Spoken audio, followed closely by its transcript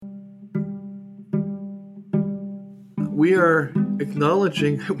we are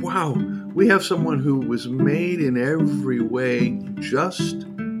acknowledging, wow, we have someone who was made in every way just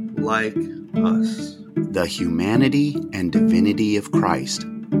like us. The Humanity and Divinity of Christ,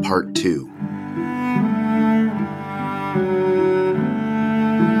 Part 2.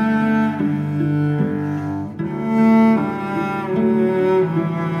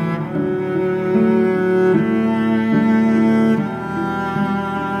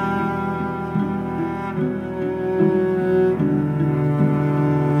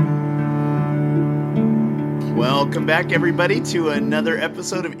 Welcome back, everybody, to another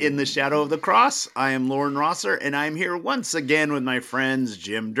episode of In the Shadow of the Cross. I am Loren Rosser, and I'm here once again with my friends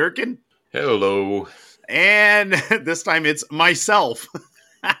Jim Durkin. Hello. And this time it's myself,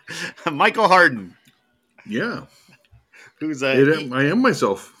 Michael Harden. Yeah. Who's I am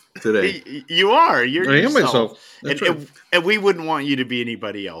myself today. You are. You're I yourself. am myself. That's right. And we wouldn't want you to be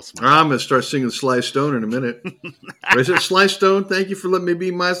anybody else, Michael. I'm going to start singing Sly Stone in a minute. Is it Sly Stone? Thank you for letting me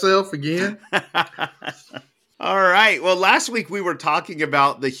be myself again. All right. Well, last week we were talking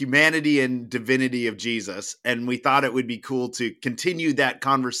about the humanity and divinity of Jesus, and we thought it would be cool to continue that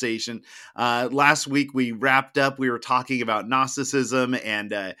conversation. Last week we wrapped up. We were talking about Gnosticism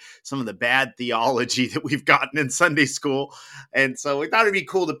and some of the bad theology that we've gotten in Sunday school, and so we thought it'd be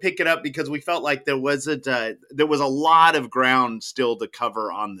cool to pick it up because we felt like there was a lot of ground still to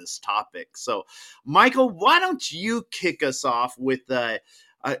cover on this topic. So, Michael, why don't you kick us off with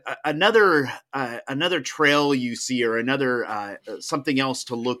another trail you see, or another something else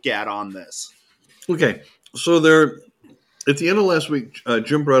to look at on this? Okay, so there, at the end of last week,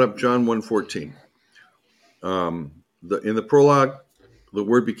 Jim brought up John 1:14. In the prologue, the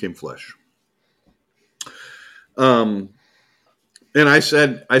Word became flesh. And I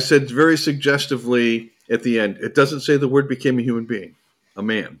said very suggestively at the end, it doesn't say the Word became a human being, a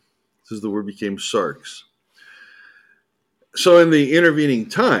man. It says the Word became sarx. So in the intervening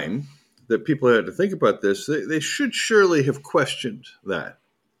time that people had to think about this, they should surely have questioned that.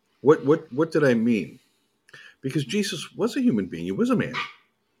 What did I mean? Because Jesus was a human being. He was a man.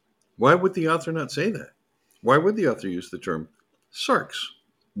 Why would the author not say that? Why would the author use the term sarx?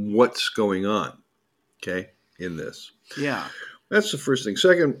 What's going on, okay, in this? Yeah. That's the first thing.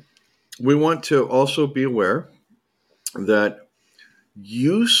 Second, we want to also be aware that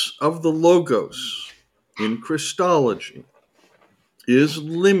use of the logos in Christology is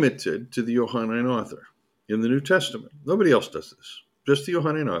limited to the Johannine author in the New Testament. Nobody else does this, just the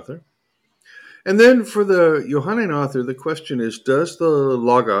Johannine author. And then for the Johannine author, the question is, does the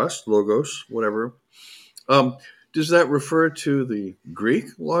logos, whatever, does that refer to the Greek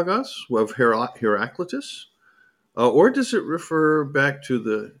logos of Heraclitus? Or does it refer back to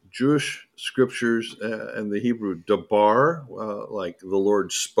the Jewish scriptures and the Hebrew dabar, like the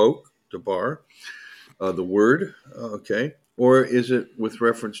Lord spoke, dabar, the word, okay? Or is it with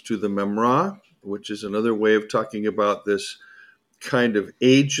reference to the memra, which is another way of talking about this kind of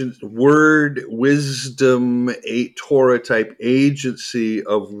word, wisdom, Torah-type agency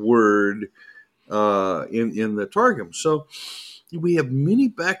of word in the Targum? So we have many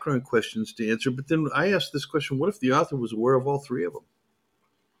background questions to answer, but then I asked this question, what if the author was aware of all three of them?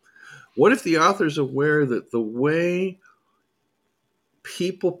 What if the author is aware that the way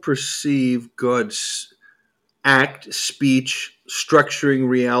people perceive God's act, speech, structuring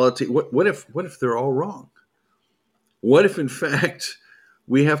reality, what if they're all wrong? What if, in fact,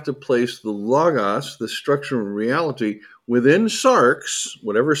 we have to place the logos, the structure of reality, within sarx,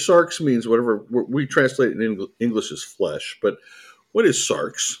 whatever sarx means, whatever we translate in English as flesh, but what is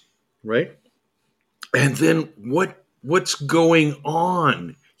sarx, right? And then what's going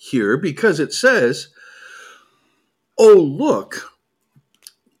on here? Because it says, oh, look,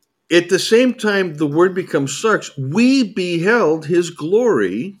 at the same time the Word becomes sarx, we beheld his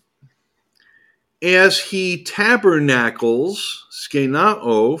glory as he tabernacles,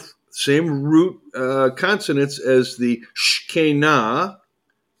 skenao, same root consonants as the shkena,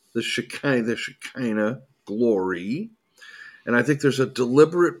 the Shekinah glory. And I think there's a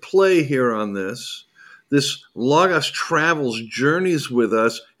deliberate play here on this. This logos travels, journeys with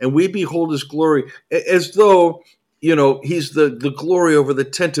us, and we behold his glory as though, he's the glory over the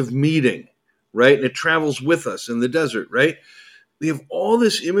tent of meeting, right? And it travels with us in the desert, right? We have all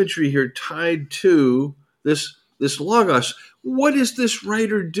this imagery here tied to this logos. What is this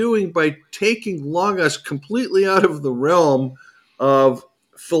writer doing by taking logos completely out of the realm of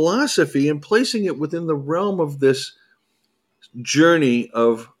philosophy and placing it within the realm of this journey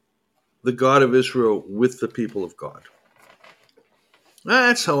of the God of Israel with the people of God?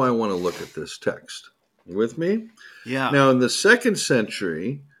 That's how I want to look at this text. You with me? Yeah. Now, in the 2nd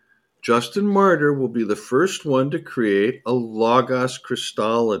century, Justin Martyr will be the first one to create a Logos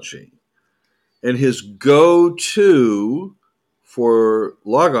Christology. And his go-to for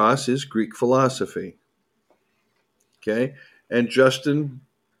Logos is Greek philosophy. Okay? And Justin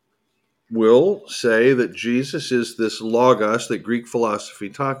will say that Jesus is this Logos that Greek philosophy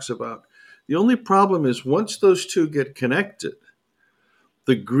talks about. The only problem is once those two get connected,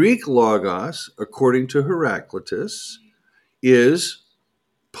 the Greek Logos, according to Heraclitus, is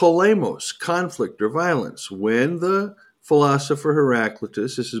polemos, conflict or violence. When the philosopher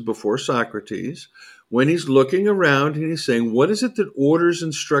Heraclitus, this is before Socrates, when he's looking around and he's saying, what is it that orders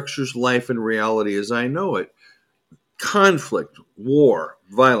and structures life and reality as I know it? Conflict, war,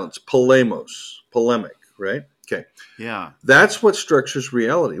 violence, polemic, right? Okay. Yeah. That's what structures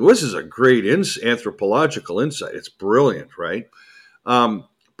reality. Well, this is a great anthropological insight. It's brilliant, right?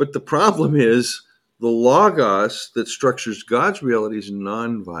 But the problem is the logos that structures God's reality is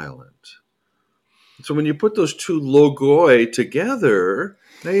nonviolent. So when you put those two logoi together,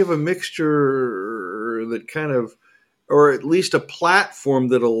 now you have a mixture that kind of, or at least a platform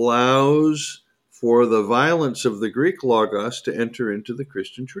that allows for the violence of the Greek logos to enter into the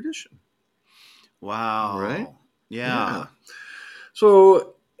Christian tradition. All right? Wow. Yeah.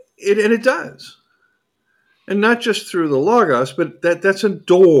 So it does. And not just through the logos, but that's a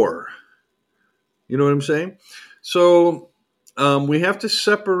door. You know what I'm saying? So we have to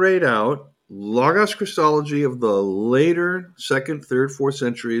separate out Logos Christology of the later 2nd, 3rd, 4th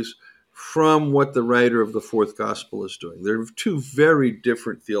centuries from what the writer of the 4th Gospel is doing. They're two very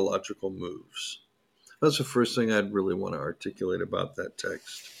different theological moves. That's the first thing I'd really want to articulate about that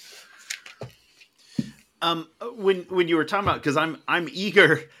text. When you were talking about, because I'm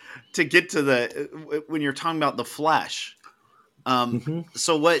eager to get to the when you're talking about the flesh.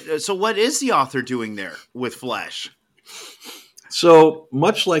 So what is the author doing there with flesh? So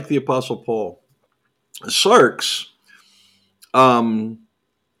much like the Apostle Paul, sarx, in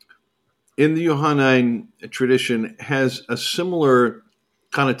the Johannine tradition, has a similar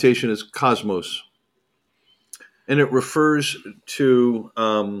connotation as cosmos, and it refers to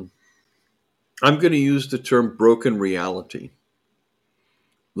I'm going to use the term broken reality.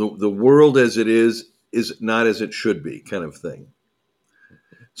 The world as it is not as it should be, kind of thing.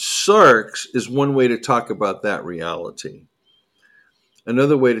 Sarx is one way to talk about that reality.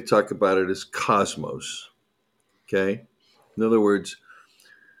 Another way to talk about it is cosmos. Okay? In other words,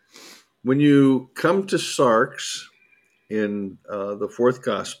 when you come to sarx in the 4th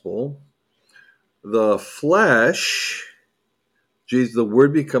Gospel, the flesh, Jesus, the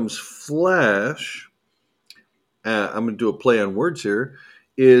word becomes flesh. I'm going to do a play on words here,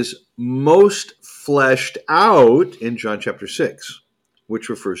 is most fleshed out in John chapter 6, which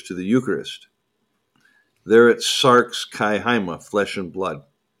refers to the Eucharist. There it's sarx kai haima, flesh and blood,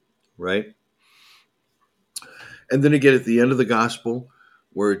 right? And then again at the end of the Gospel,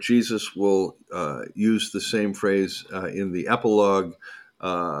 where Jesus will use the same phrase in the epilogue,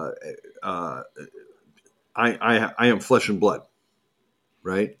 I am flesh and blood,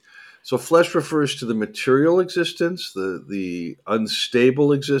 right? So flesh refers to the material existence, the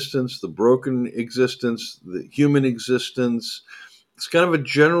unstable existence, the broken existence, the human existence. It's kind of a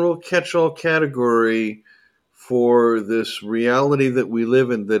general catch-all category for this reality that we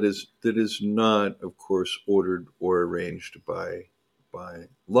live in that is not, of course, ordered or arranged by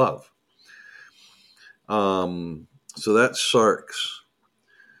love. So that's sarx.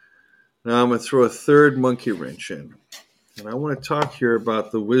 Now I'm going to throw a third monkey wrench in. And I want to talk here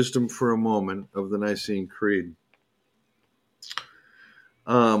about the wisdom for a moment of the Nicene Creed.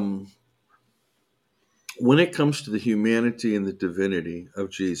 When it comes to the humanity and the divinity of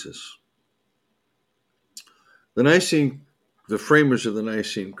Jesus, the framers of the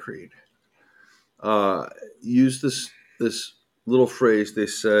Nicene Creed, used this little phrase. They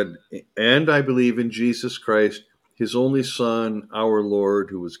said, "And I believe in Jesus Christ, his only Son, our Lord,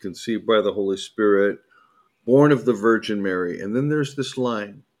 who was conceived by the Holy Spirit, born of the Virgin Mary." And then there's this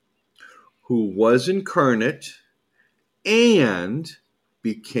line, "who was incarnate and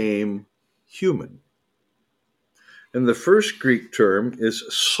became human." And the first Greek term is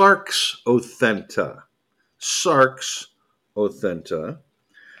sarx othenta. Sarx othenta.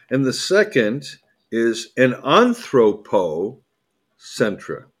 And the second is an anthropo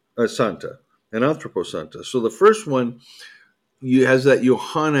santa. An anthroposanta. So the first one has that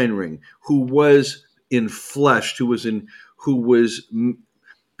Johannine ring, who was enfleshed,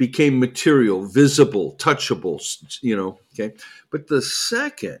 became material, visible, touchable, okay. But the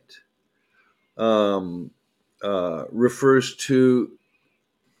second refers to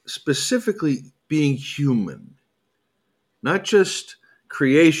specifically being human, not just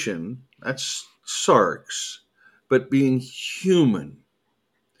creation, that's sarx, but being human.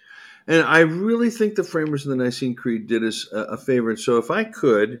 And I really think the framers of the Nicene Creed did us a favor. And so, if I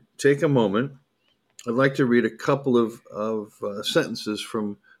could take a moment, I'd like to read a couple of sentences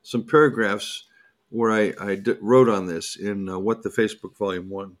from some paragraphs where I wrote on this in What the Facebook Volume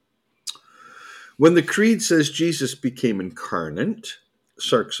 1. When the Creed says Jesus became incarnate,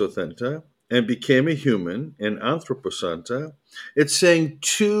 sarxothenta, and became a human, and anthroposanta, it's saying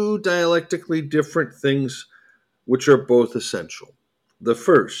two dialectically different things which are both essential. The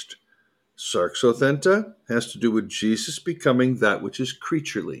first, sarxothenta, has to do with Jesus becoming that which is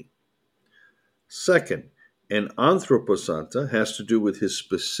creaturely. Second, and anthroposanta has to do with his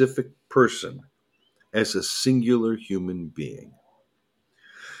specific person as a singular human being.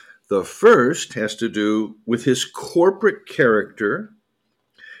 The first has to do with his corporate character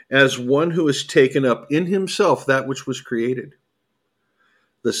as one who has taken up in himself that which was created.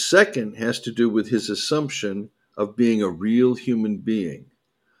 The second has to do with his assumption of being a real human being,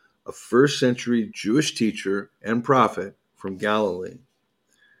 a first century Jewish teacher and prophet from Galilee.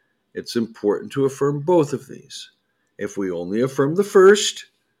 It's important to affirm both of these. If we only affirm the first,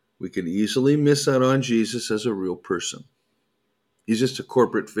 we can easily miss out on Jesus as a real person. He's just a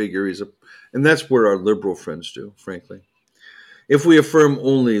corporate figure. And that's what our liberal friends do, frankly. If we affirm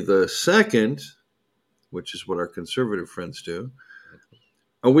only the second, which is what our conservative friends do,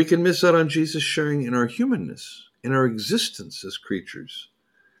 we can miss out on Jesus sharing in our humanness, in our existence as creatures.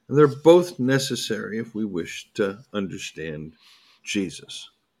 And they're both necessary if we wish to understand Jesus.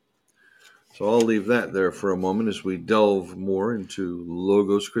 So I'll leave that there for a moment as we delve more into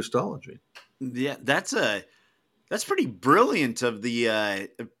Logos Christology. Yeah, that's pretty brilliant of the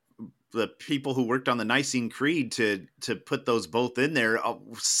people who worked on the Nicene Creed to put those both in there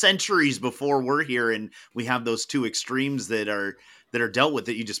centuries before we're here, and we have those two extremes that are dealt with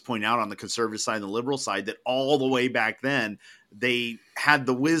that you just point out on the conservative side and the liberal side, that all the way back then they had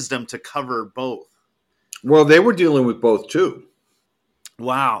the wisdom to cover both. Well, they were dealing with both too.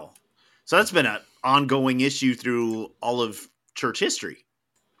 Wow. So that's been an ongoing issue through all of church history.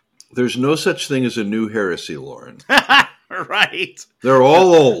 There's no such thing as a new heresy, Loren. Right. They're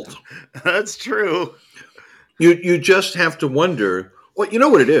all old. That's true. You just have to wonder, well, you know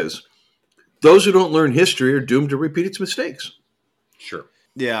what it is? Those who don't learn history are doomed to repeat its mistakes. Sure.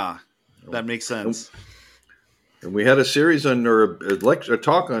 Yeah, that makes sense. And we had a series on, or a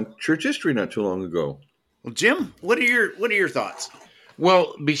talk on church history not too long ago. Well, Jim, what are your thoughts?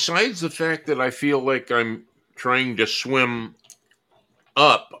 Well, besides the fact that I feel like I'm trying to swim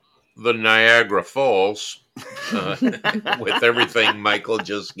up the Niagara Falls with everything Michael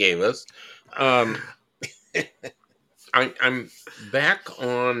just gave us, I'm back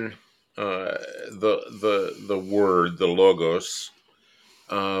on the word, the logos,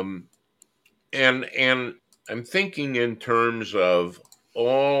 and I'm thinking in terms of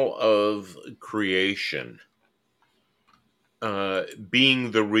all of creation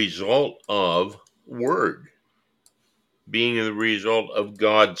being the result of word, being the result of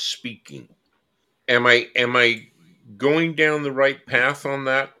God speaking. Am I going down the right path on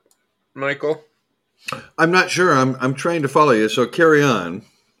that, Michael? I'm not sure. I'm trying to follow you, so carry on.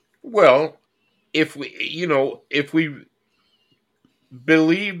 Well, if we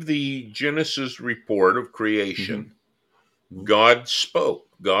believe the Genesis report of creation, God spoke,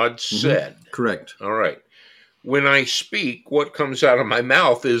 God said. Correct. All right. When I speak, what comes out of my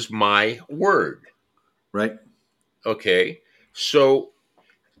mouth is my word. Right. Okay. So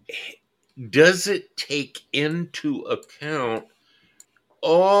does it take into account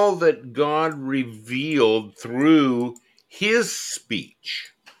all that God revealed through his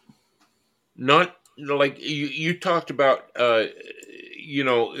speech? Not like you talked about,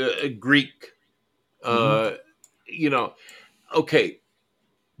 Greek, okay.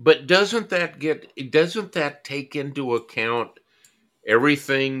 But doesn't that take into account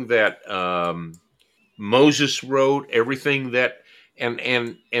everything that Moses wrote, everything that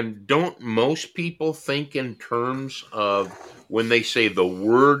and don't most people think in terms of when they say the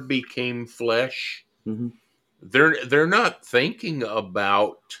word became flesh? Mm-hmm. They're not thinking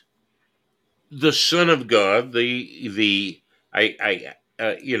about the Son of God, the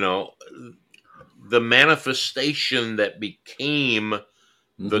manifestation that became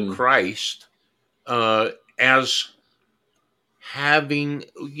the Christ, as having,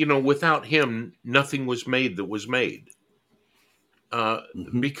 without him, nothing was made that was made.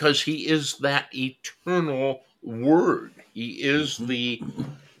 Because he is that eternal word. He's the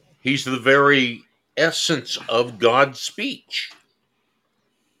very essence of God's speech.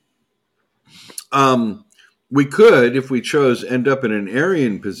 we could, if we chose, end up in an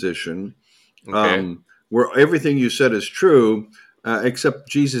Arian position, Okay. where everything you said is true, except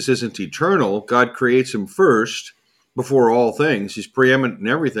Jesus isn't eternal. God creates him first before all things. He's preeminent in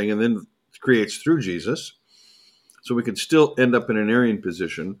everything, and then creates through Jesus. So we could still end up in an Arian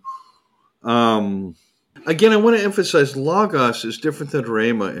position. Again, I want to emphasize logos is different than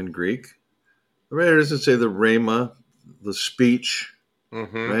rhema in Greek. The writer doesn't say the rhema, the speech,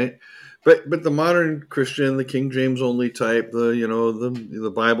 Mm-hmm. right? But the modern Christian, the King James only type,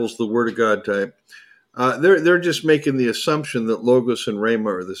 the Bible's the Word of God type, they're just making the assumption that logos and rhema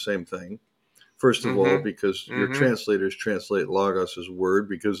are the same thing. First of all, Mm-hmm. because your Mm-hmm. translators translate logos as word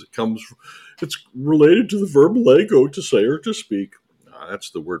because it's related to the verb lego, to say or to speak.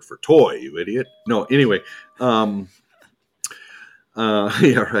 That's the word for toy, you idiot. No, anyway, yeah,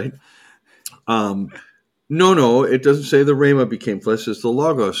 right. Um, no, it doesn't say the rhema became flesh. It's the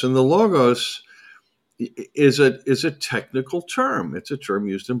logos, and the logos is a technical term. It's a term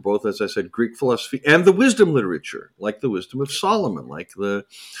used in both, as I said, Greek philosophy and the wisdom literature, like the wisdom of Solomon, like the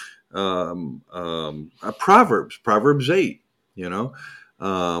Proverbs 8,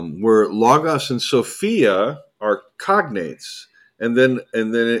 where logos and Sophia are cognates. And then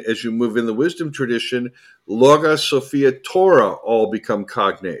as you move in the wisdom tradition, logos, Sophia, Torah all become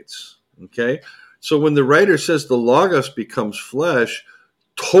cognates. Okay? So when the writer says the logos becomes flesh,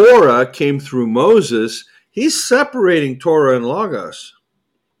 Torah came through Moses, he's separating Torah and logos.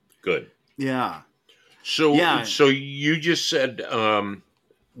 Good. Yeah. So Yeah. so you just said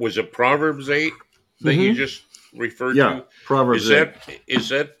was it Proverbs 8 that you Mm-hmm. just referred Yeah, to? Proverbs Is 8.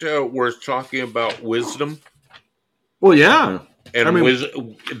 that where it's talking about wisdom? Well, yeah. I And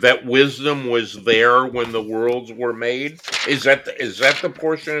mean, that wisdom was there when the worlds were made. Is that the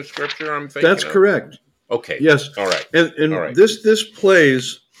portion of scripture I'm that's thinking of? correct. Okay. Yes. All right. And All and right. this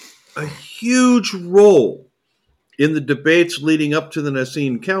plays a huge role in the debates leading up to the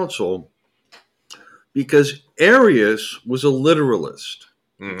Nicene Council because Arius was a literalist.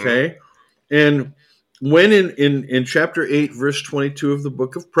 Mm-hmm. Okay? And when in chapter 8, verse 22 of the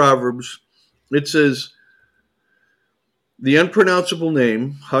book of Proverbs, it says, the unpronounceable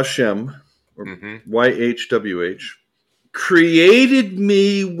name, Hashem, or Mm-hmm. YHWH, created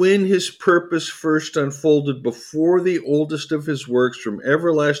me when his purpose first unfolded before the oldest of his works. From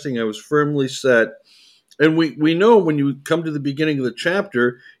everlasting I was firmly set. And we know when you come to the beginning of the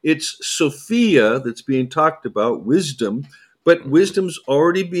chapter, it's Sophia that's being talked about, wisdom, but Mm-hmm. wisdom's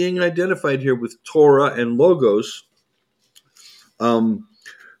already being identified here with Torah and Logos.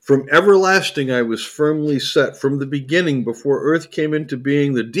 From everlasting I was firmly set. From the beginning, before earth came into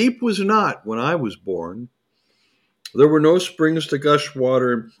being, the deep was not when I was born. There were no springs to gush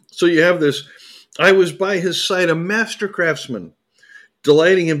water. So you have this, I was by his side a master craftsman,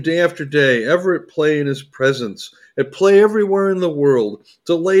 delighting him day after day, ever at play in his presence, at play everywhere in the world,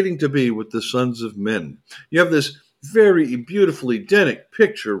 delighting to be with the sons of men. You have this very beautiful Edenic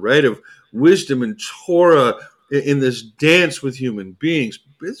picture, right, of wisdom and Torah in this dance with human beings.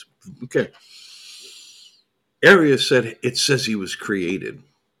 It's, okay. Arius said it says he was created,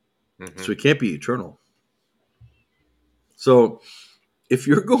 Mm-hmm. so he can't be eternal. So if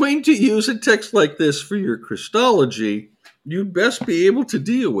you're going to use a text like this for your Christology, you'd best be able to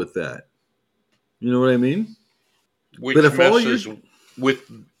deal with that. You know what I mean? But Which if all you're, messes with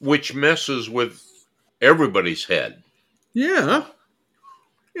which messes with everybody's head. yeah,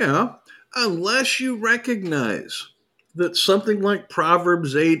 yeah, unless you recognize that something like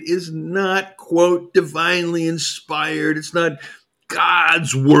Proverbs 8 is not, quote, divinely inspired, it's not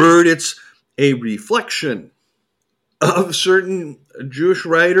God's word, it's a reflection of a certain Jewish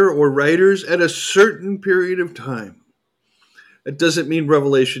writer or writers at a certain period of time. It doesn't mean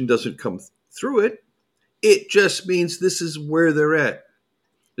revelation doesn't come through it. It just means this is where they're at.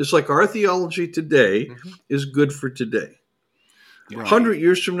 Just like our theology today Mm-hmm. is good for today. Right. 100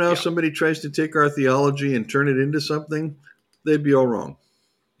 years from now, Yeah. somebody tries to take our theology and turn it into something, they'd be all wrong.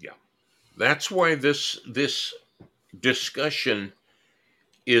 Yeah. That's why this discussion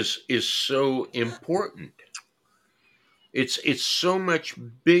is so important. It's so much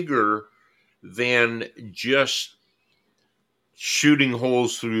bigger than just shooting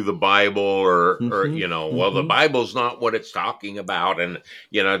holes through the Bible or Mm-hmm, well, the mm-hmm. Bible's not what it's talking about, and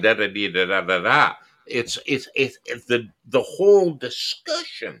da da da da da da da. It's the whole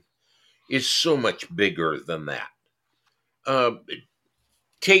discussion is so much bigger than that. Uh,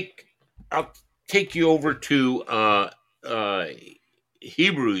 take I'll take you over to uh,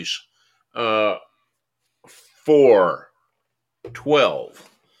 Hebrews uh, 4:12.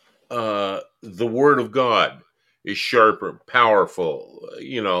 The word of God is sharper, powerful,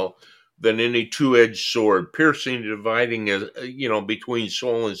 than any two-edged sword, piercing and dividing, between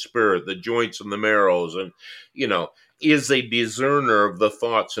soul and spirit, the joints and the marrows, and, is a discerner of the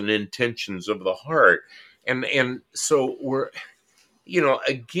thoughts and intentions of the heart. And so we're,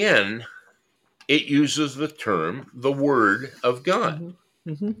 again, it uses the term, the Word of God.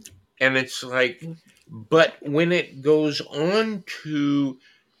 Mm-hmm. Mm-hmm. And it's like, but when it goes on to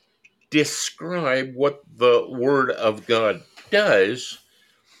describe what the Word of God does,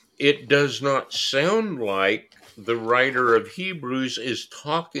 it does not sound like the writer of Hebrews is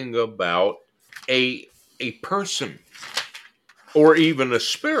talking about a person or even a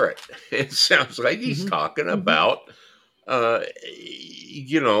spirit. It sounds like he's talking Mm-hmm. about,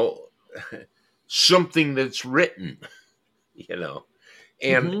 you know, something that's written, you know,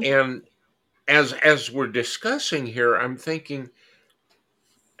 and Mm-hmm. and as we're discussing here, I'm thinking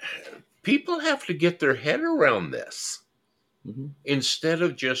people have to get their head around this Mm-hmm. instead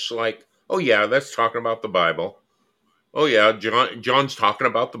of just like, oh yeah, that's talking about the Bible. Oh yeah, John's talking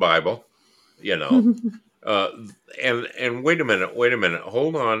about the Bible, you know. Uh, and wait a minute,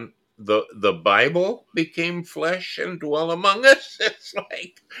 hold on. The Bible became flesh and dwell among us. It's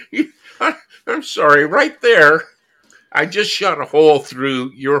like, I'm sorry, right there. I just shot a hole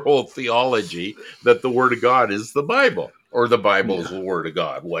through your whole theology that the Word of God is the Bible, or the Bible is Yeah. the Word of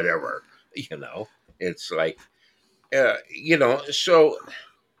God, whatever. You know, it's like, So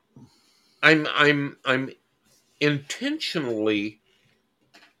I'm intentionally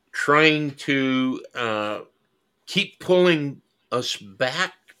trying to keep pulling us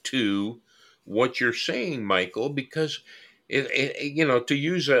back to what you're saying, Michael, because to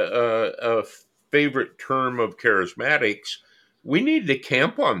use a favorite term of charismatics, we need to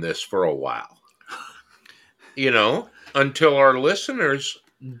camp on this for a while, until our listeners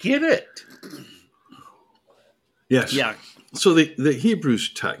get it. Yes. Yeah. So the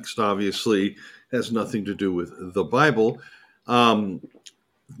Hebrews text obviously has nothing to do with the Bible.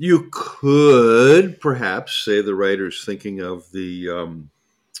 You could perhaps say the writer's thinking of the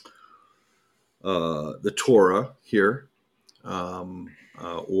Torah here,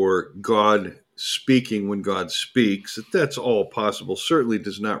 or God speaking when God speaks. That's all possible. Certainly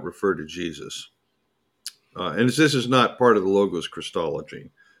does not refer to Jesus. And this is not part of the Logos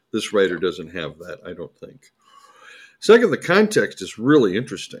Christology. This writer doesn't have that, I don't think. Second, the context is really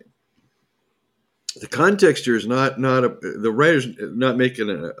interesting. The context here is the writer's not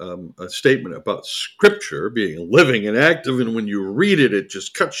making a statement about Scripture being living and active, and when you read it, it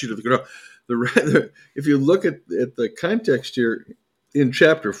just cuts you to the ground. If you look at the context here in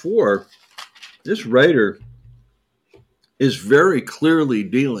chapter 4, this writer is very clearly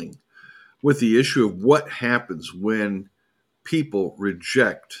dealing with the issue of what happens when people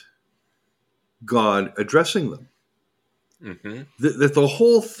reject God addressing them. Mm-hmm. That the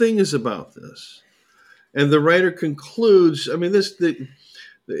whole thing is about this. And the writer concludes, I mean, this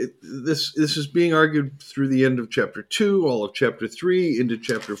is being argued through the end of chapter 2, all of chapter 3, into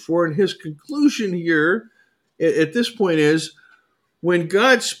chapter 4. And his conclusion here at this point is, when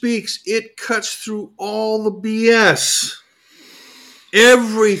God speaks, it cuts through all the BS.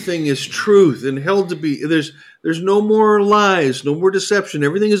 Everything is truth and held to be. There's no more lies, no more deception.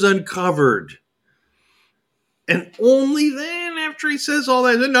 Everything is uncovered. And only then, after he says all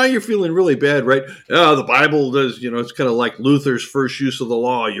that, then now you're feeling really bad, right? The Bible does, it's kind of like Luther's first use of the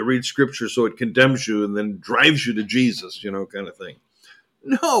law. You read Scripture so it condemns you and then drives you to Jesus, kind of thing.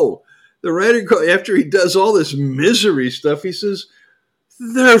 No, the writer, after he does all this misery stuff, he says,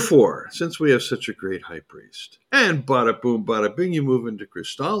 therefore, since we have such a great high priest, and bada boom, bada bing, you move into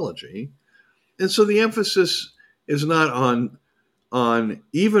Christology. And so the emphasis is not on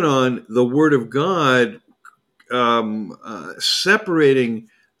the Word of God, separating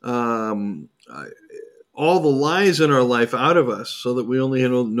all the lies in our life out of us so that we only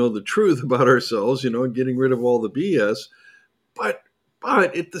know the truth about ourselves, and getting rid of all the BS. But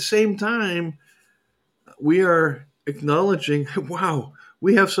at the same time, we are acknowledging, wow,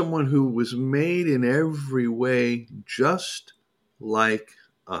 we have someone who was made in every way just like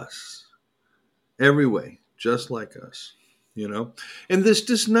us. Every way, just like us, And this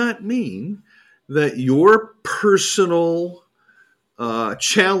does not mean that your personal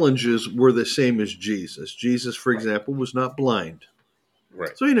challenges were the same as Jesus. Jesus, for example, was not blind.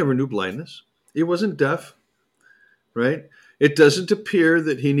 Right. So he never knew blindness. He wasn't deaf, right? It doesn't appear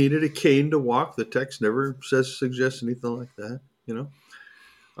that he needed a cane to walk. The text never suggests anything like that,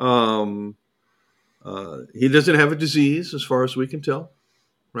 He doesn't have a disease as far as we can tell,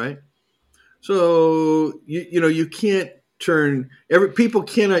 right? So, you can't people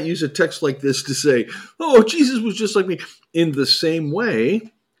cannot use a text like this to say, oh, Jesus was just like me. In the same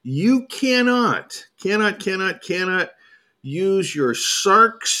way, You cannot use your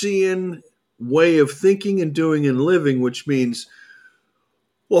Sarksian way of thinking and doing and living, which means,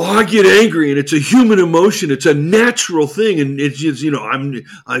 well, I get angry, and it's a human emotion. It's a natural thing, and it's just,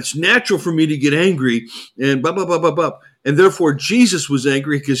 it's natural for me to get angry, and blah blah blah blah blah. And therefore, Jesus was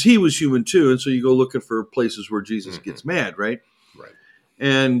angry because he was human too. And so you go looking for places where Jesus gets mad, right? Right.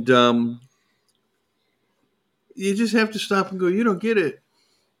 And you just have to stop and go, you don't get it.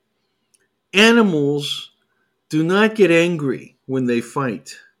 Animals do not get angry when they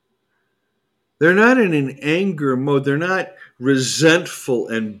fight. They're not in an anger mode. They're not resentful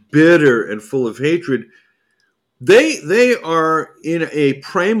and bitter and full of hatred. They are in a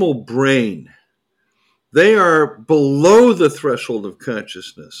primal brain. They are below the threshold of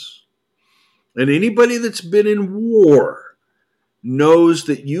consciousness. And anybody that's been in war knows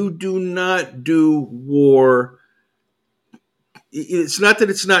that you do not do war. It's not that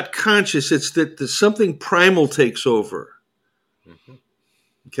it's not conscious. It's that something primal takes over. Mm-hmm.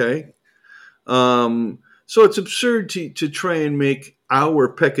 Okay? So it's absurd to try and make our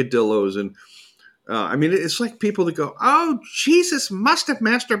peccadillos. And it's like people that go, oh, Jesus must have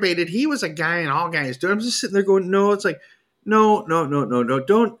masturbated. He was a guy and all guys do. I'm just sitting there going, no. It's like, no.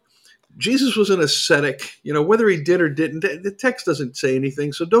 Don't. Jesus was an ascetic, whether he did or didn't. The text doesn't say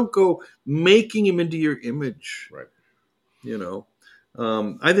anything. So don't go making him into your image. Right.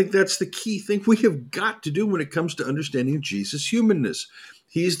 I think that's the key thing we have got to do when it comes to understanding Jesus' humanness.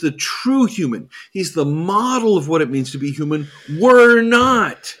 He's the true human. He's the model of what it means to be human. We're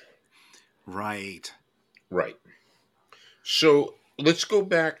not. Right. Right. So let's go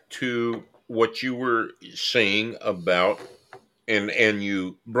back to what you were saying about, and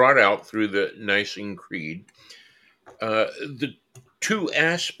you brought out through the Nicene Creed, the two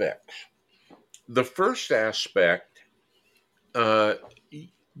aspects. The first aspect, you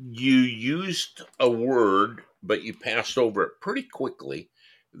used a word, but you passed over it pretty quickly,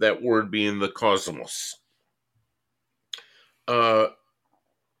 that word being the cosmos. There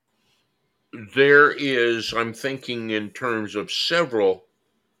is, I'm thinking in terms of several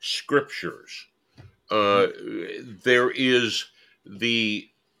scriptures. There is the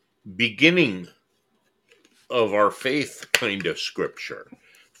beginning of our faith kind of scripture.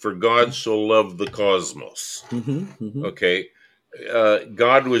 For God so loved the cosmos. Okay.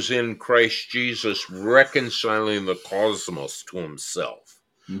 God was in Christ Jesus reconciling the cosmos to himself.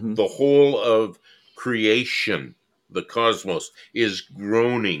 The whole of creation, the cosmos, is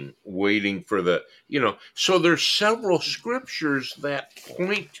groaning, waiting for so there's several scriptures that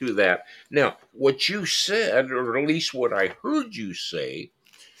point to that. Now, what you said, or at least what I heard you say,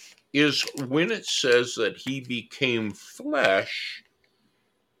 is when it says that he became flesh,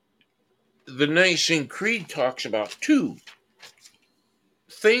 the Nicene Creed talks about two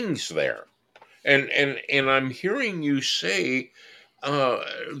things there. And I'm hearing you say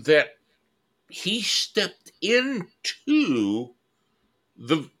that he stepped into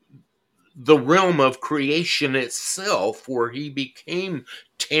the realm of creation itself, where he became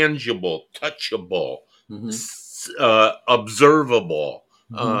tangible, touchable, observable,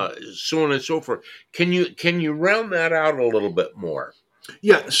 so on and so forth. Can you round that out a little bit more?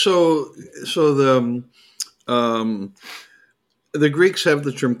 Yeah. So the Greeks have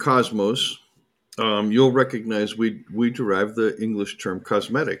the term cosmos. You'll recognize we derive the English term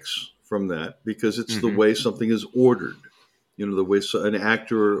cosmetics from that, because it's the way something is ordered. The way an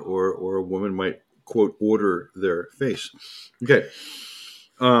actor or a woman might, quote, order their face. Okay.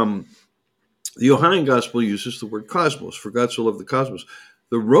 The Johannine Gospel uses the word cosmos. For God so loved the cosmos.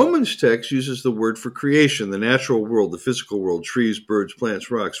 The Romans text uses the word for creation, the natural world, the physical world, trees, birds,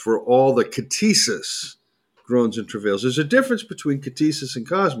 plants, rocks, for all the katesis, groans and travails. There's a difference between katesis and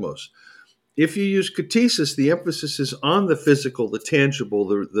cosmos. If you use katesis, the emphasis is on the physical, the tangible,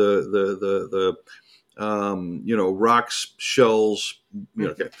 the rocks, shells.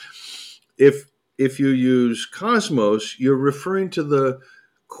 Okay. If you use cosmos, you're referring to the,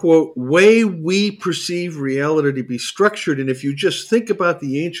 quote, way we perceive reality to be structured. And if you just think about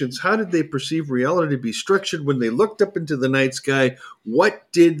the ancients, how did they perceive reality to be structured? When they looked up into the night sky, what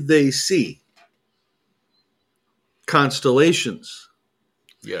did they see? Constellations.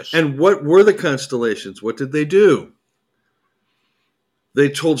 Yes. And what were the constellations? What did they do? They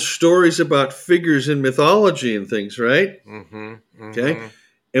told stories about figures in mythology and things, right? Okay.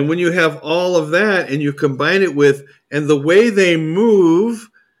 And when you have all of that and you combine it with, and the way they move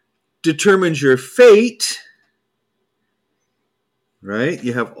determines your fate, right?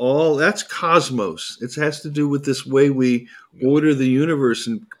 You have all, that's cosmos. It has to do with this way we order the universe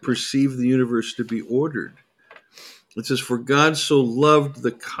and perceive the universe to be ordered. It says, for God so loved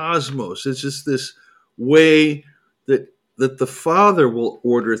the cosmos. It's just this way that the Father will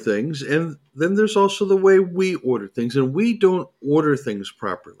order things, and then there's also the way we order things, and we don't order things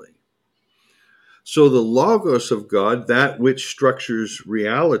properly. So the logos of God, that which structures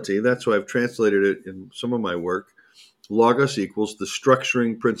reality, that's why I've translated it in some of my work. Logos equals the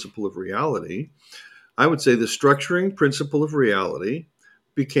structuring principle of reality. I would say the structuring principle of reality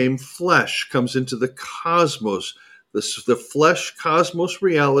became flesh, comes into the cosmos. The flesh cosmos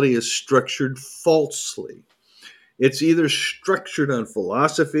reality is structured falsely. It's either structured on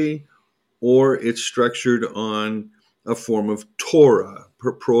philosophy or it's structured on a form of Torah,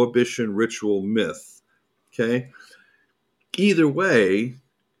 prohibition, ritual, myth. Okay? Either way,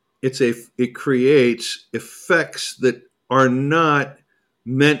 it creates effects that are not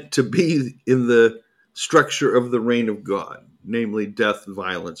meant to be in the structure of the reign of God, namely death,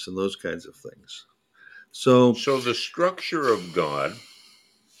 violence, and those kinds of things. So the structure of God,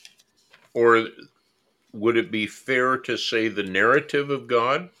 or would it be fair to say the narrative of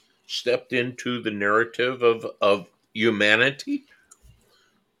God stepped into the narrative of humanity?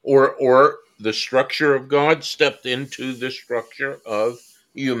 Or the structure of God stepped into the structure of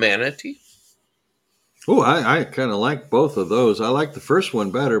humanity? I kind of like both of those. I like the first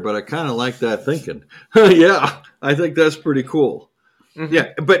one better, but I kind of like that thinking. Yeah, I think that's pretty cool. Mm-hmm.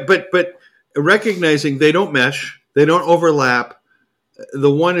 Yeah, but recognizing they don't mesh, they don't overlap.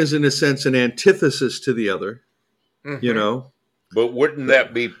 The one is in a sense an antithesis to the other. Mm-hmm. You know, but wouldn't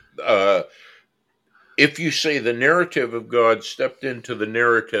that be if you say the narrative of God stepped into the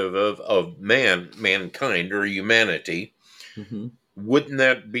narrative of mankind or humanity? mm-hmm. Wouldn't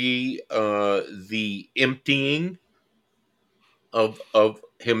that be the emptying of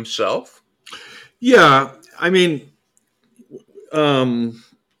himself? Yeah, I mean, um,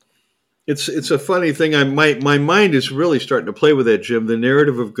 it's a funny thing. My mind is really starting to play with that, Jim. The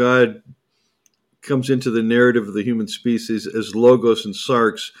narrative of God comes into the narrative of the human species as logos and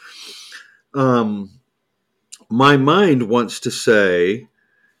sarx. My mind wants to say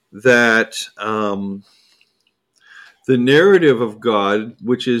that the narrative of God,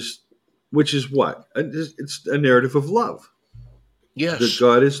 which is what? It's a narrative of love. That Yes.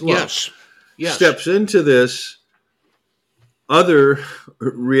 God is love. Yes. Yes. Steps into this other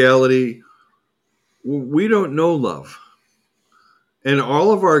reality. We don't know love, and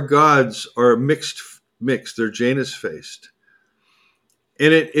all of our gods are mixed. They're Janus faced,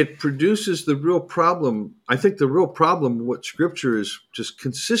 and it produces the real problem. I think the real problem, what Scripture is just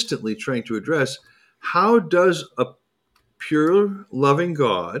consistently trying to address: how does a pure, loving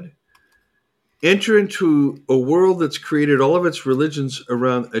God enter into a world that's created all of its religions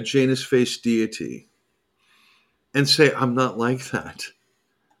around a Janus faced deity and say, I'm not like that?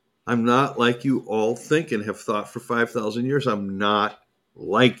 I'm not like you all think and have thought for 5,000 years. I'm not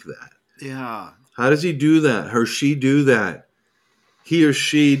like that. Yeah. How does he do that? Or she do that? He or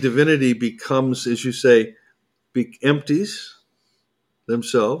she, divinity, becomes, as you say, empties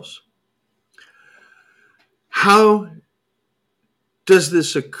themselves. How does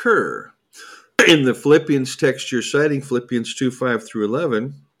this occur? In the Philippians text you're citing, Philippians 2:5 through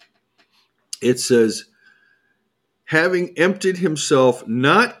 11, it says, having emptied himself,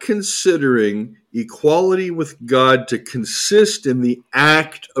 not considering equality with God to consist in the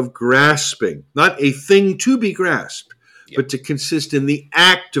act of grasping, not a thing to be grasped, but to consist in the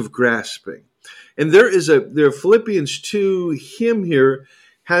act of grasping. And there Philippians 2 hymn here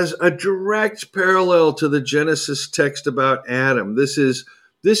has a direct parallel to the Genesis text about Adam. This is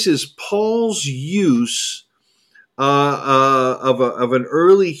Paul's use of an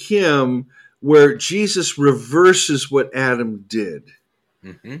early hymn where Jesus reverses what Adam did.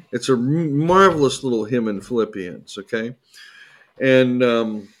 Mm-hmm. It's a marvelous little hymn in Philippians, okay? And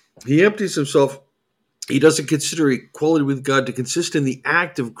he empties himself. He doesn't consider equality with God to consist in the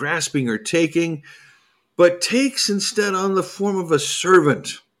act of grasping or taking, but takes instead on the form of a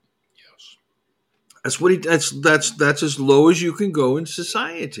servant. Yes. That's as low as you can go in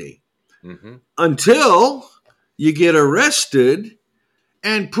society. Mm-hmm. Until you get arrested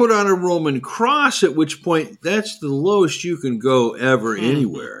and put on a Roman cross, at which point that's the lowest you can go ever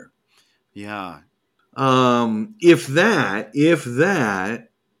anywhere. Yeah. If that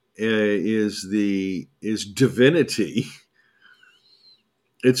is divinity,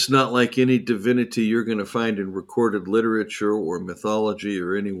 it's not like any divinity you're going to find in recorded literature or mythology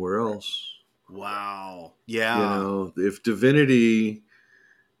or anywhere else. Wow. Yeah. You know, if divinity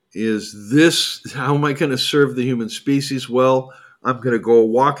is this, how am I going to serve the human species? Well, I'm going to go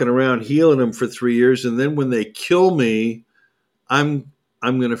walking around healing them for 3 years, and then when they kill me, I'm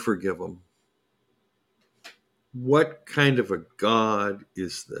going to forgive them. what kind of a God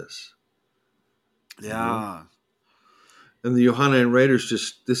is this? You know? Yeah. And the Johannine writers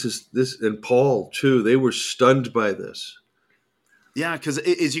just, and Paul too, they were stunned by this. Yeah, because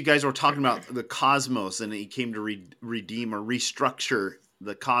as you guys were talking about the cosmos, and he came to redeem or restructure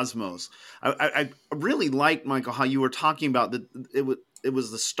the cosmos, I really liked, Michael, how you were talking about that it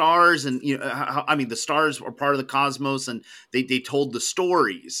was the stars, and I mean the stars are part of the cosmos, and they told the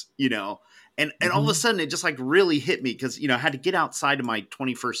stories, and all of a sudden it just like really hit me because I had to get outside of my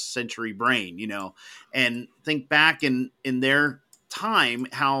 21st century brain, and think back in their time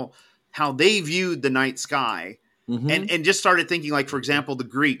how they viewed the night sky. Mm-hmm. And just started thinking, like, for example, the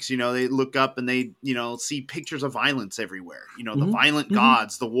Greeks, they look up and they, see pictures of violence everywhere, the Mm-hmm. violent Mm-hmm.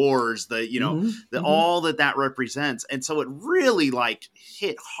 gods, the wars, the Mm-hmm. all that represents. And so it really like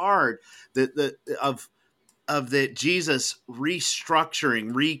hit hard of that Jesus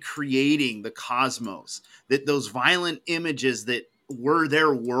restructuring, recreating the cosmos, that those violent images that were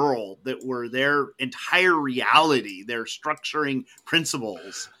their world, that were their entire reality, their structuring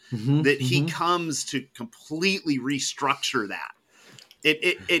principles, Mm-hmm. that he Mm-hmm. comes to completely restructure that.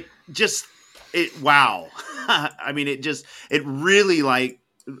 It just wow. I mean, it really like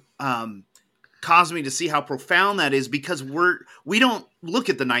caused me to see how profound that is, because we don't look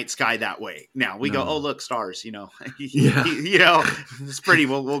at the night sky that way now. We go, oh, No. look, stars, Yeah. it's pretty.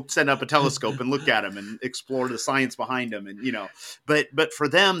 We'll send up a telescope and look at them and explore the science behind them, and but for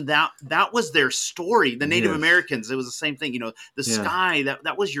them that was their story. The Native Yes. Americans, it was the same thing. The Yeah. sky,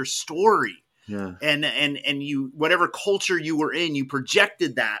 that was your story. Yeah. And you, whatever culture you were in, you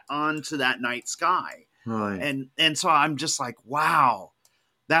projected that onto that night sky. Right. And so I'm just like, wow,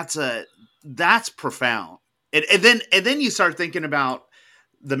 that's profound. And then you start thinking about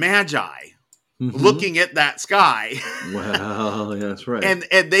the Magi Mm-hmm. looking at that sky. Well, that's right.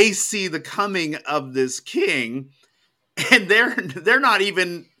 and they see the coming of this king, and they're not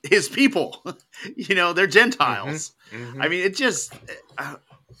even his people. They're Gentiles. Mm-hmm. I mean, it just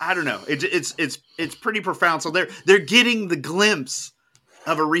I don't know. It's pretty profound. So they're getting the glimpse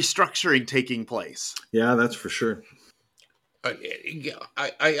of a restructuring taking place. Yeah, that's for sure.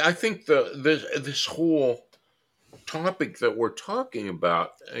 I think this whole topic that we're talking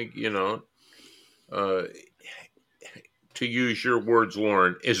about, uh, to use your words,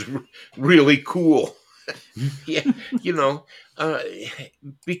 Loren, is really cool. Yeah, uh,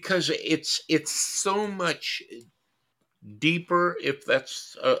 because it's so much deeper, if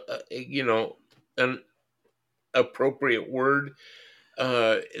that's an appropriate word,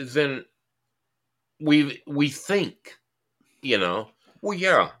 than we think. Well,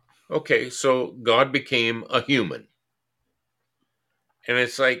 yeah, okay, so God became a human, and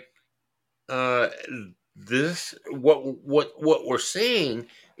it's like, uh, this what we're saying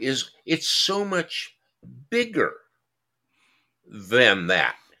is it's so much bigger than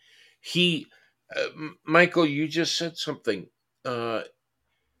that. He, Michael, you just said something. Uh,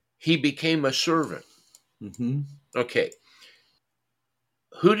 he became a servant. Mm-hmm. Okay,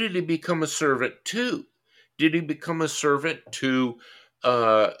 who did he become a servant to? Did he become a servant to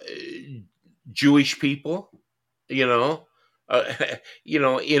uh, Jewish people? You know, uh,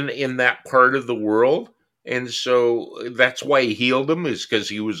 in that part of the world, and so that's why he healed them, is because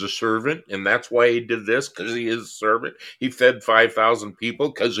he was a servant, and that's why he did this, because he is a servant. He fed 5,000 people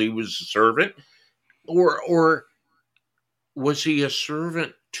because he was a servant, or was he a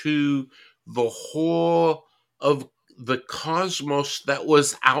servant to the whole of the cosmos that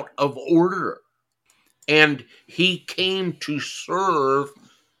was out of order? And he came to serve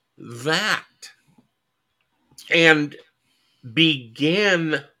that and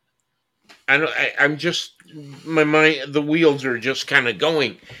began. I'm just, my mind, the wheels are just kind of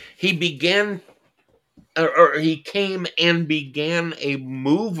going. He began, or he came and began a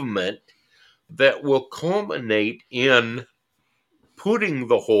movement that will culminate in putting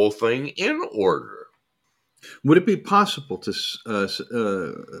the whole thing in order. Would it be possible to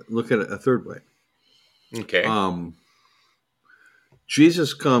look at it a third way? Okay.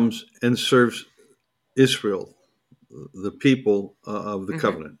 Jesus comes and serves Israel, the people of the Mm-hmm.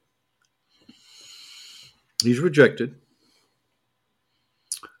 covenant. He's rejected.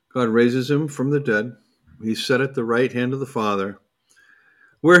 God raises him from the dead. He's set at the right hand of the Father,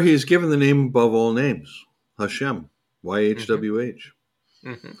 where he is given the name above all names, Hashem, YHWH.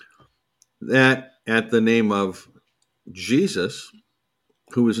 Mm-hmm. That at the name of Jesus,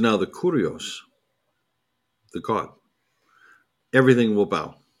 who is now the Kurios, the God, everything will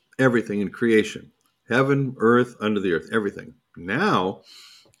bow. Everything in creation, heaven, earth, under the earth, everything. Now,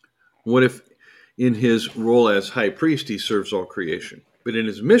 what if in his role as high priest he serves all creation? But in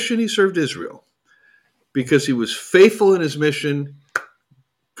his mission he served Israel. because he was faithful in his mission,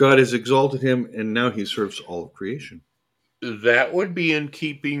 God has exalted him, and now he serves all of creation. That would be in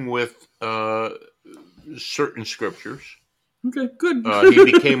keeping with certain scriptures. Okay, good.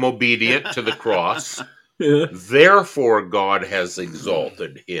 He became obedient to the cross. Yeah. Therefore, God has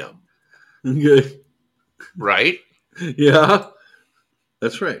exalted him. Okay. Right? Yeah,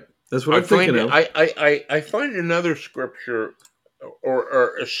 that's right. That's what I'm thinking of. I find another scripture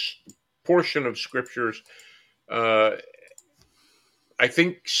or a portion of scriptures. I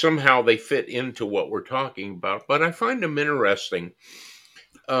think somehow they fit into what we're talking about, but I find them interesting.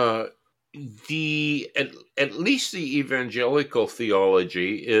 At least the evangelical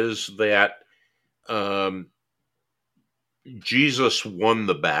theology is that Jesus won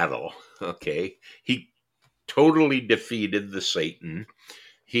the battle. Okay, he totally defeated the Satan.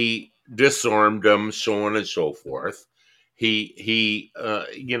 He disarmed him, so on and so forth. He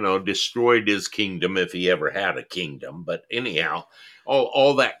destroyed his kingdom if he ever had a kingdom. But anyhow,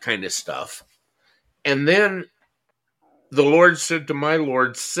 all that kind of stuff. And then the Lord said to my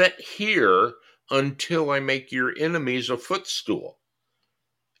Lord, "Sit here until I make your enemies a footstool."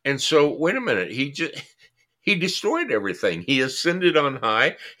 And so, wait a minute. He destroyed everything. He ascended on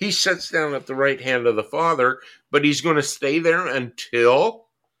high. He sits down at the right hand of the Father, but he's going to stay there until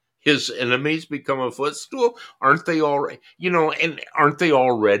his enemies become a footstool. Aren't they already? And aren't they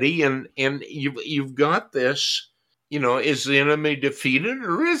already? And you've got this. Is the enemy defeated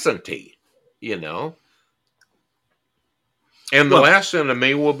or isn't he? And the last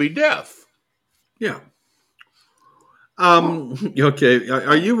enemy will be death. Yeah. Okay.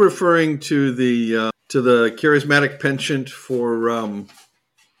 Are you referring to the charismatic penchant for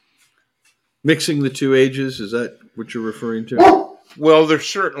mixing the two ages? Is that what you're referring to? Well, there's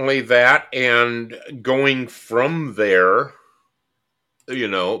certainly that, and going from there,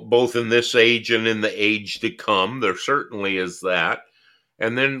 both in this age and in the age to come, there certainly is that.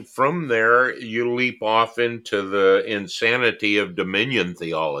 And then from there, you leap off into the insanity of dominion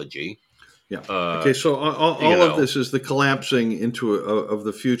theology. Yeah. Okay. So all of this is the collapsing of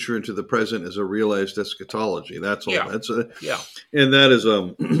the future into the present as a realized eschatology. That's all. Yeah. And that is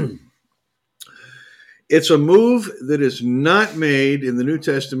it's a move that is not made in the New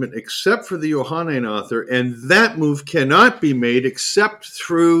Testament except for the Johannine author, and that move cannot be made except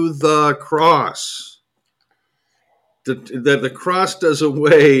through the cross. The cross does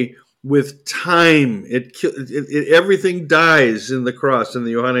away with time. Everything dies in the cross in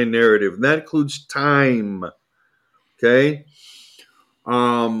the Johannine narrative, and that includes time. Okay.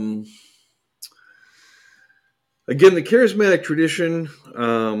 Again, the charismatic tradition,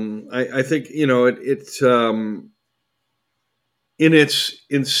 I think, in its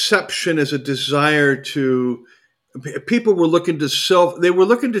inception as a desire to, people were looking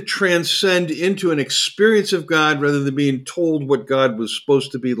to transcend into an experience of God rather than being told what God was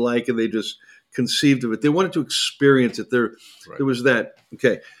supposed to be like, and they just conceived of it. They wanted to experience it. There was that.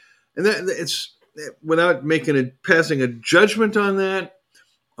 Okay. And that it's without passing a judgment on that,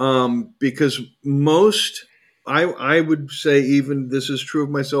 because most, I would say, even this is true of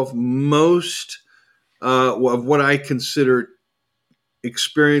myself, most of what I consider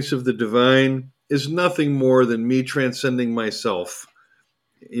experience of the divine is nothing more than me transcending myself.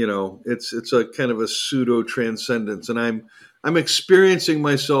 It's a kind of a pseudo transcendence, and I'm experiencing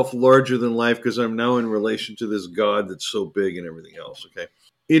myself larger than life because I'm now in relation to this God that's so big and everything else. Okay,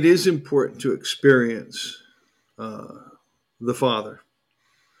 it is important to experience the Father,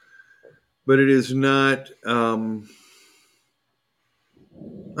 but it is not.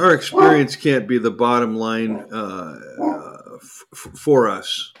 Our experience can't be the bottom line for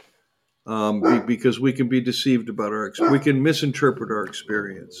us, because we can be deceived about we can misinterpret our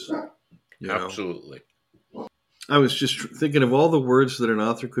experience. Absolutely. I was just thinking of all the words that an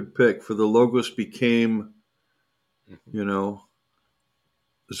author could pick for the Logos became,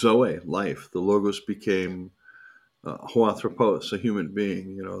 Zoe, life. The Logos became hoanthropos, a human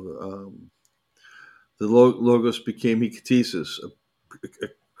being. The Logos became hikatesis, a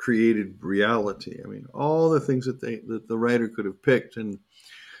created reality. I mean, all the things that the writer could have picked, and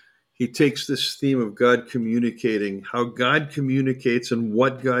he takes this theme of God communicating, how God communicates and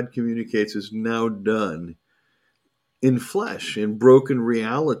what God communicates is now done in flesh, in broken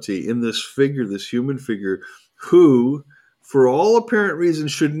reality, in this figure, this human figure, who, for all apparent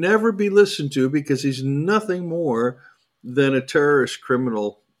reasons, should never be listened to because he's nothing more than a terrorist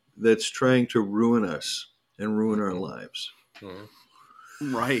criminal that's trying to ruin us and ruin our lives.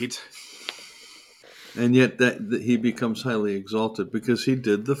 Right. And yet that he becomes highly exalted because he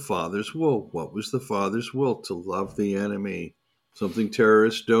did the Father's will. What was the Father's will? To love the enemy, something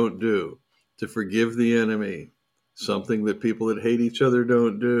terrorists don't do. to forgive the enemy, something that people that hate each other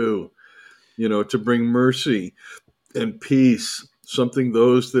don't do, to bring mercy and peace, something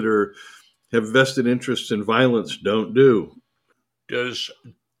those that have vested interests in violence don't do. Does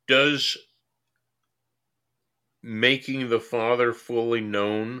does making the Father fully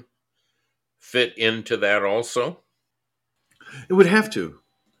known fit into that also? It would have to.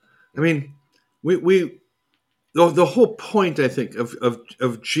 I mean, we the whole point, I think,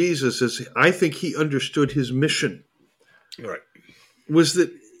 of Jesus is, I think he understood his mission Right. was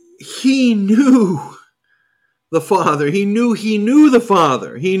that he knew the Father. He knew the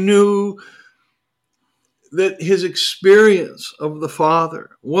Father. He knew that his experience of the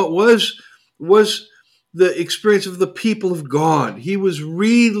Father, what was the experience of the people of God. He was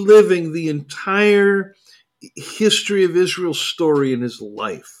reliving the entire history of Israel's story in his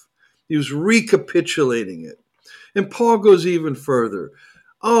life. He was recapitulating it. And Paul goes even further.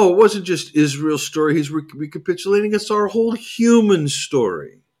 Oh, it wasn't just Israel's story. He's recapitulating. It's our whole human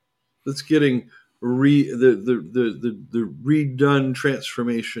story that's getting the redone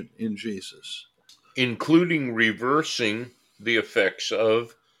transformation in Jesus. Including reversing the effects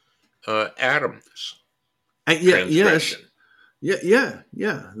of Adam's Yes. transgression.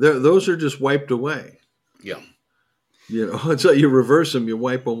 Yeah. Those are just wiped away. Yeah. It's like you reverse them, you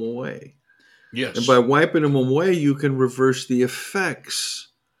wipe them away. Yes. And by wiping them away, you can reverse the effects.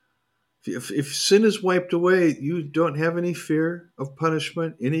 If sin is wiped away, you don't have any fear of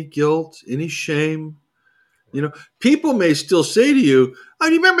punishment, any guilt, any shame. People may still say to you, "Oh,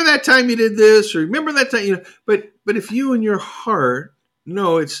 do you remember that time you did this?" Or "Remember that time?" But if you in your heart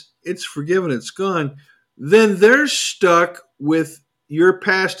know it's forgiven, it's gone, then they're stuck with your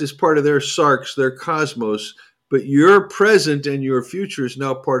past as part of their sarx, their cosmos, but your present and your future is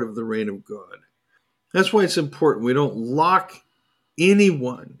now part of the reign of God. That's why it's important we don't lock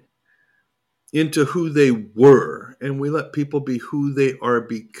anyone into who they were, and we let people be who they are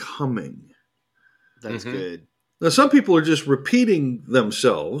becoming. That's good. Now, some people are just repeating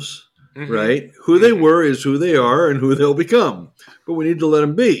themselves, Mm-hmm. right? Who they were is who they are and who they'll become. But we need to let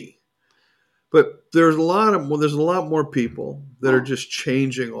them be. But there's a lot more people that are just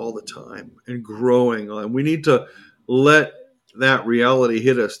changing all the time and growing. And we need to let that reality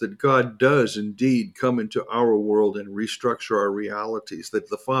hit us, that God does indeed come into our world and restructure our realities, that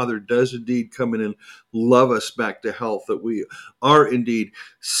the Father does indeed come in and love us back to health, that we are indeed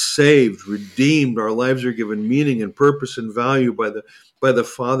saved, redeemed, our lives are given meaning and purpose and value by the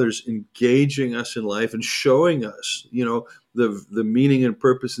Father's engaging us in life and showing us, the meaning and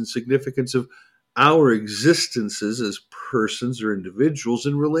purpose and significance of our existences as persons or individuals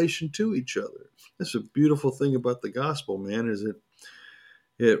in relation to each other. That's a beautiful thing about the gospel, man, is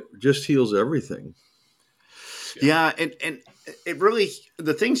it just heals everything. Yeah, and it really,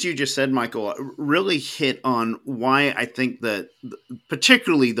 the things you just said, Michael, really hit on why I think that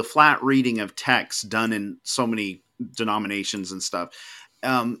particularly the flat reading of text done in so many denominations and stuff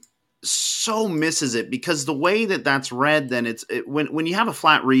so misses it, because the way that that's read, then when you have a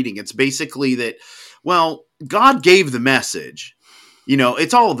flat reading, it's basically that, well, God gave the message,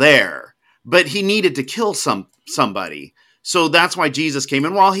 it's all there, but he needed to kill somebody. So that's why Jesus came.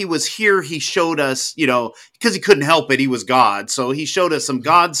 And while he was here, he showed us, because he couldn't help it, he was God. So he showed us some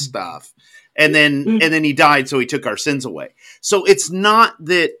God stuff. And then he died, so he took our sins away. So it's not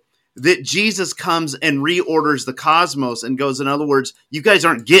that Jesus comes and reorders the cosmos and goes, in other words, you guys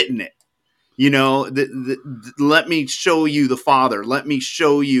aren't getting it. Let me show you the Father. Let me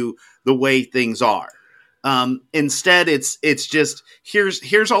show you the way things are. Instead, it's just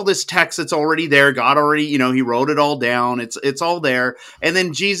here's all this text that's already there. God already, he wrote it all down. It's all there, and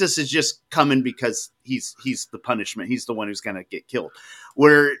then Jesus is just coming because he's the punishment. He's the one who's going to get killed.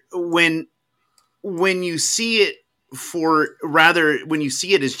 Where when you see it when you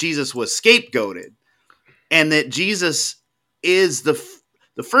see it as Jesus was scapegoated, and that Jesus is the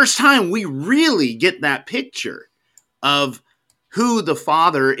first time we really get that picture of who the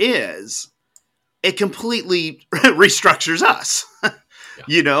Father is. It completely restructures us,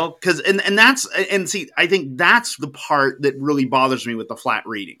 because and see, I think that's the part that really bothers me with the flat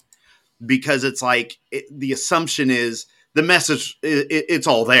reading, because it's like the assumption is the message, it's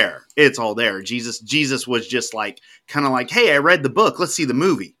all there. It's all there. Jesus was just like, kind of like, hey, I read the book. Let's see the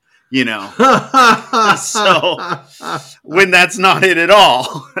movie, So when that's not it at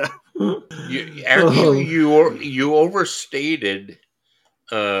all. You overstated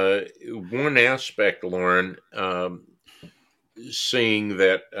one aspect, Loren, saying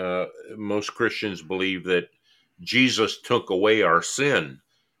that most Christians believe that Jesus took away our sin.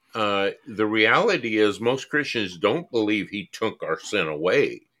 The reality is most Christians don't believe he took our sin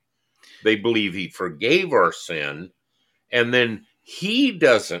away. They believe he forgave our sin, and then he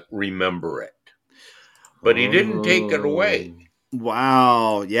doesn't remember it. But he didn't take it away.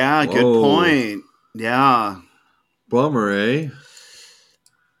 Wow. Yeah, good Whoa. point. Yeah. Bummer, eh?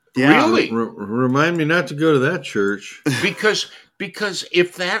 Yeah. Really? Remind me not to go to that church. Because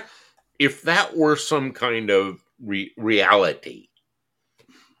if that were some kind of reality,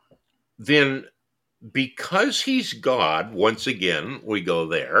 then because he's God, once again, we go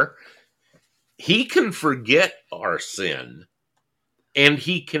there, he can forget our sin, and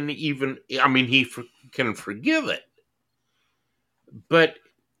he can even, can forgive it. But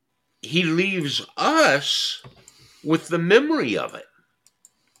he leaves us with the memory of it.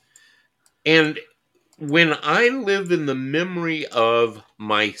 And when I live in the memory of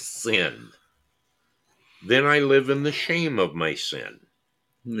my sin, then I live in the shame of my sin.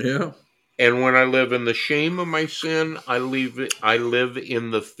 Yeah. And when I live in the shame of my sin, I live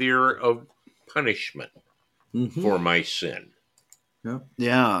in the fear of punishment Mm-hmm. for my sin. Yeah.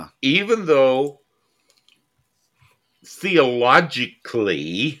 Yeah. Even though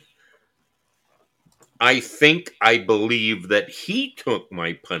theologically, I believe that he took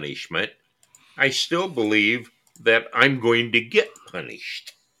my punishment, I still believe that I'm going to get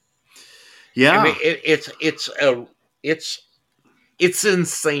punished. And Yeah. it's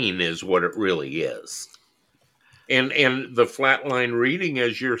insane is what it really is. And the flatline reading,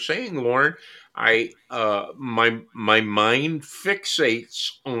 as you're saying, Loren, my mind fixates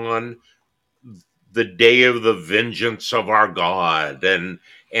on the day of the vengeance of our God, and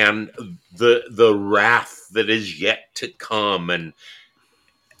the wrath that is yet to come, and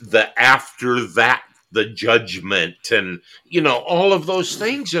the after that, the judgment, and all of those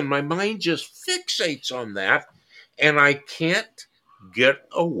things, and my mind just fixates on that, and I can't get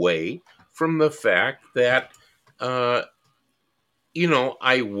away from the fact that uh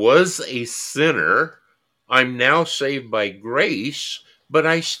I was a sinner. I'm now saved by grace, but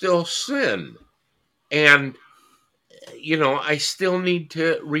I still sin. And, I still need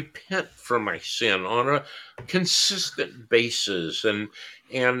to repent from my sin on a consistent basis. And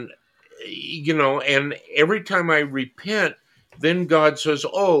every time I repent, then God says,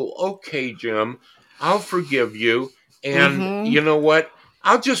 "Oh, okay, Jim, I'll forgive you. And Mm-hmm. you know what?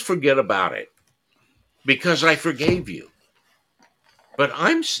 I'll just forget about it because I forgave you." But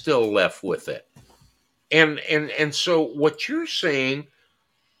I'm still left with it. And so what you're saying,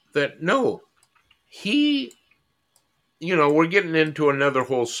 that no, he, we're getting into another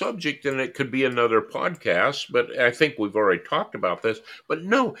whole subject, and it could be another podcast, but I think we've already talked about this. But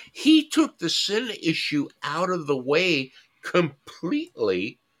no, he took the sin issue out of the way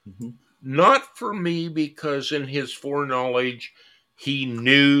completely, Mm-hmm. not for me, because in his foreknowledge he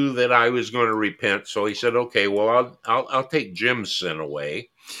knew that I was going to repent, so he said, "Okay, well, I'll take Jim's sin away."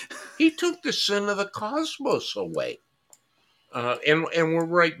 He took the sin of the cosmos away, and we're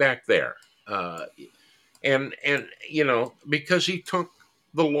right back there. Uh, and because he took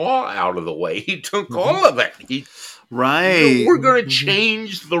the law out of the way, he took Mm-hmm. all of it. Right. We're going to Mm-hmm.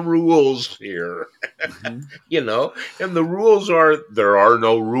 change the rules here, Mm-hmm. and the rules are, there are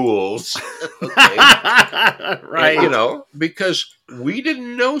no rules. Okay, and Right. because we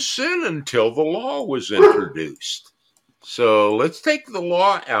didn't know sin until the law was introduced. So let's take the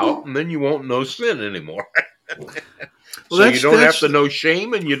law out, and then you won't know sin anymore. Well, So you don't have that's. to know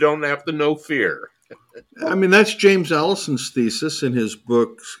shame, and you don't have to know fear. I mean, that's James Allison's thesis in his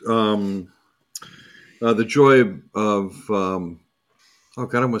book, "The Joy of." Oh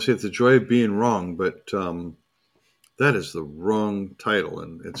God, I want to say it's "The Joy of Being Wrong," but that is the wrong title,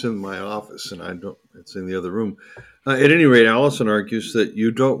 and it's in my office, and I don't. It's in the other room. At any rate, Allison argues that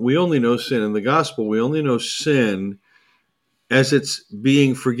you don't. We only know sin in the gospel. We only know sin as it's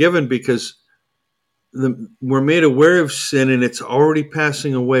being forgiven because we're made aware of sin and it's already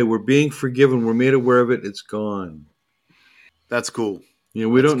passing away. We're being forgiven. We're made aware of it. It's gone. That's cool. We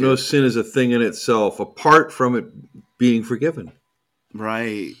That's don't know good. sin as a thing in itself apart from it being forgiven.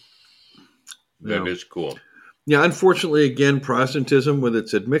 Right. That Now, is cool. yeah, unfortunately, again, Protestantism with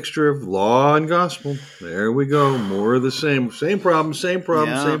its admixture of law and gospel. There we go. More of the same. Same problems, same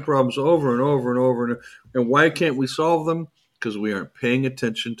problems, Yeah. same problems over and over and over. And why can't we solve them? Because we aren't paying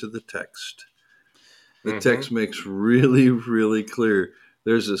attention to the text. The Hmm. text makes really, really clear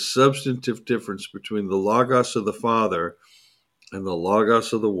there's a substantive difference between the Logos of the Father and the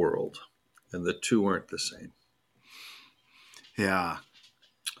Logos of the world. And the two aren't the same. Yeah.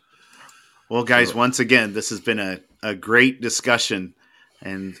 Well, guys, So, once again, this has been a great discussion.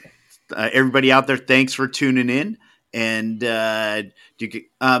 And everybody out there, thanks for tuning in. And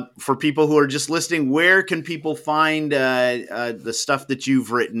for people who are just listening, where can people find the stuff that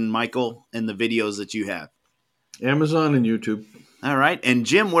you've written, Michael, and the videos that you have? Amazon and YouTube. All right. And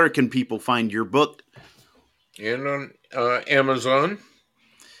Jim, where can people find your book? And on Amazon.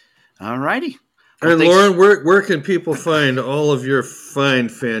 All righty. Well, and Loren, where can people find all of your fine,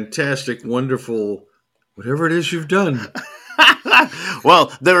 fantastic, wonderful, whatever it is you've done?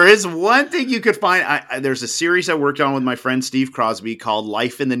 Well, there is one thing you could find. There's a series I worked on with my friend Steve Crosby called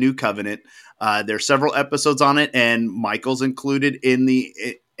Life in the New Covenant. There's several episodes on it, and Michael's included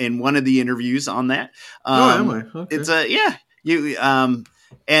in one of the interviews on that. Am I? Okay. It's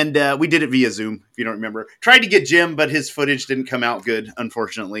and we did it via Zoom, if you don't remember. Tried to get Jim, but his footage didn't come out good,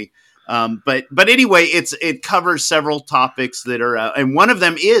 unfortunately. But anyway, it covers several topics that are, and one of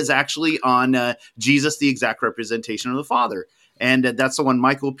them is actually on Jesus, the exact representation of the Father. And that's the one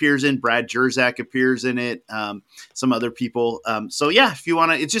Michael appears in. Brad Jerzak appears in it. Some other people. So yeah, if you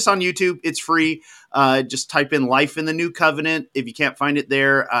want to, it's just on YouTube. It's free. Just type in Life in the New Covenant. If you can't find it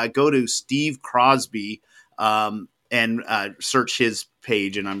there, go to Steve Crosby and search his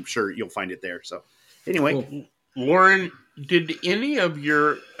page, and I'm sure you'll find it there. So anyway. Well, Loren, did any of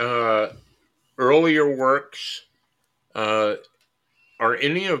your earlier works, are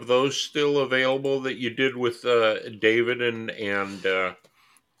any of those still available that you did with David and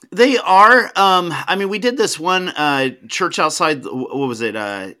They are. I mean, we did this one Church Outside. What was it?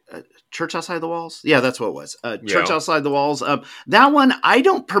 Church Outside the Walls? Yeah, that's what it was. Church Outside the Walls. That one, I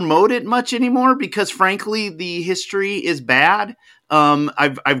don't promote it much anymore because, frankly, the history is bad.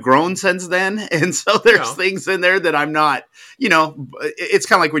 I've grown since then, and so there's things in there that I'm not. It's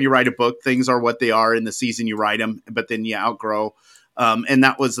kind of like when you write a book; things are what they are in the season you write them, but then you outgrow. And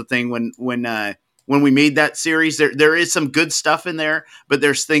that was the thing when we made that series. There is some good stuff in there, but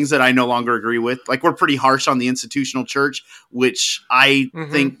there's things that I no longer agree with. Like, we're pretty harsh on the institutional church, which I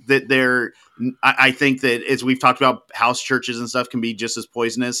think that I think that, as we've talked about, house churches and stuff can be just as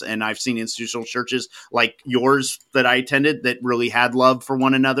poisonous. And I've seen institutional churches like yours that I attended that really had love for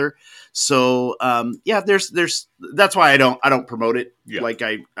one another. So there's that's why I don't promote it like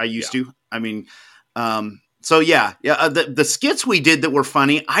I used to. I mean, the skits we did that were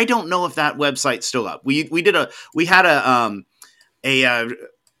funny, I don't know if that website's still up.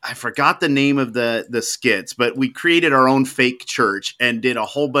 I forgot the name of the skits, but we created our own fake church and did a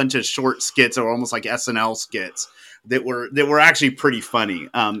whole bunch of short skits that were almost like SNL skits that were actually pretty funny.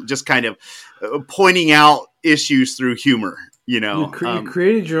 Just kind of pointing out issues through humor, You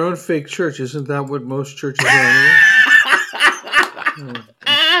created your own fake church. Isn't that what most churches are?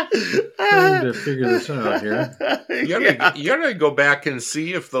 Trying to figure this out here. You gotta go back and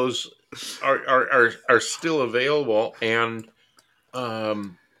see if those are still available, and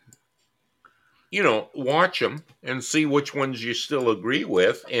watch them and see which ones you still agree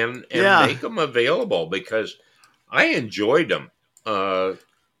with, and make them available, because I enjoyed them. Of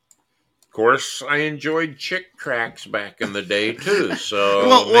course, I enjoyed Chick Tracks back in the day too,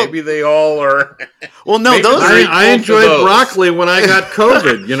 so maybe they all are. Well, no, I enjoyed broccoli when I got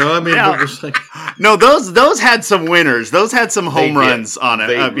COVID. It was like... No, those had some winners. Those had some home runs on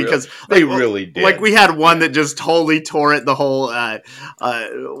it because they really did. Like, we had one that just totally tore it. The whole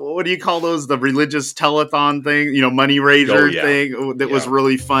what do you call those? The religious telethon thing, money raiser thing that was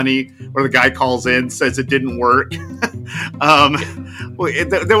really funny. Where the guy calls in, says it didn't work.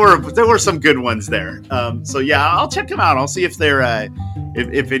 There were some good ones there. I'll check them out. I'll see if they're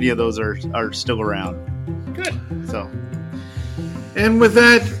if any of those are still around. Good. So. And with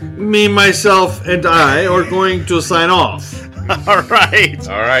that, me, myself, and I are going to sign off. All right.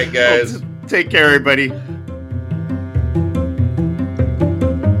 All right, guys. Well, take care, everybody.